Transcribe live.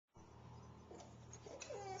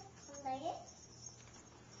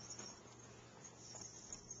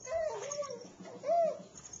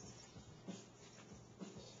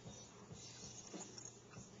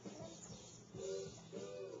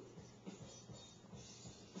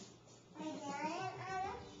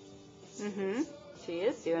Mm-hmm. She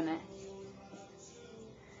is doing it.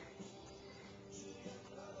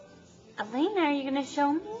 Alayna, are you going to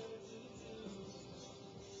show me?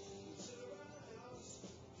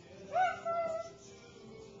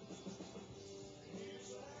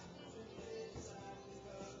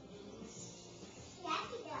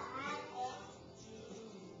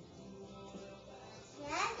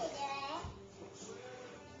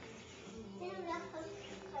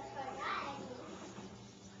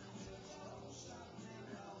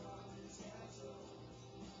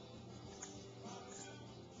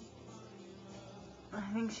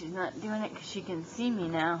 I think she's not doing it because she can see me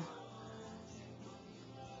now.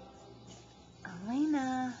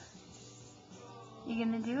 Alayna, you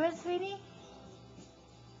gonna do it, sweetie?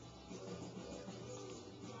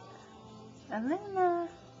 Alayna.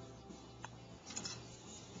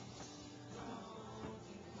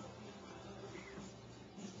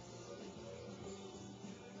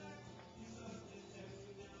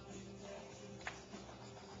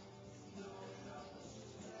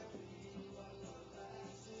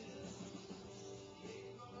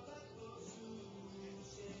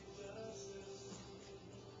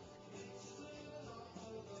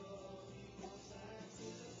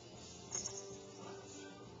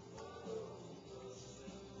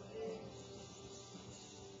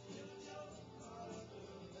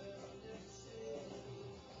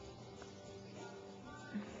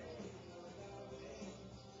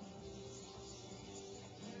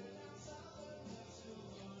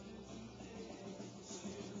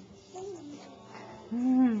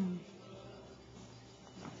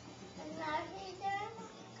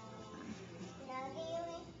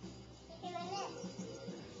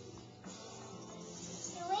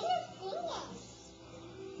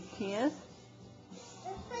 He is?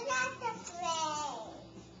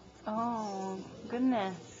 Oh,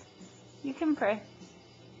 goodness. You can pray.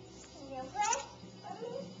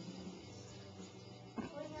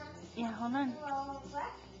 Yeah, hold on.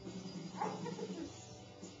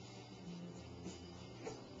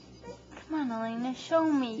 Come on, Alayna, show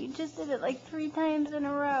me. You just did it like 3 times in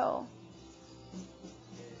a row.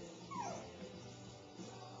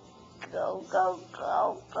 Go, go,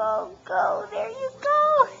 go, go, go. There you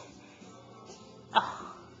go. Oh.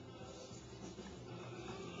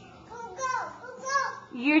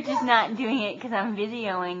 You're just not doing it because I'm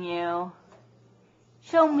videoing you.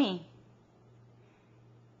 Show me.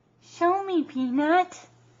 Show me, Peanut.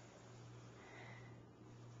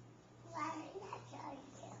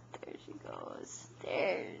 There she goes.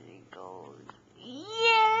 There she goes.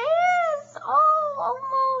 Yes! Oh,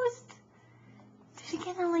 almost. Do it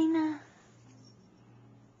again, Alayna.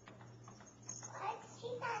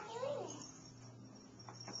 She's not doing it.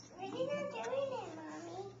 Really not doing it,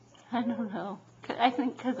 Mommy. I don't know. I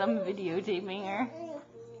think because I'm videotaping her.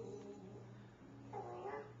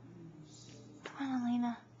 Come on,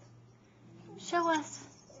 Alayna. Show us.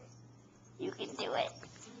 You can do it.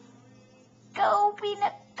 Go,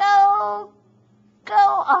 Peanut. Go. Go.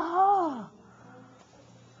 Oh.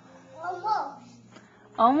 Almost.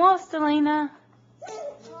 Almost, Alayna.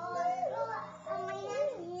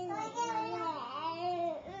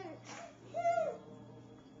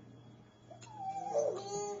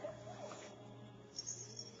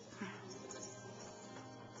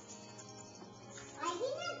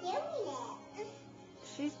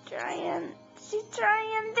 She's trying. She's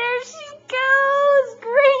trying. There she goes.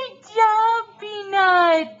 Great job,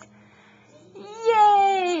 Peanut.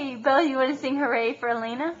 Yay. Belle, you want to sing hooray for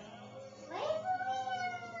Alayna?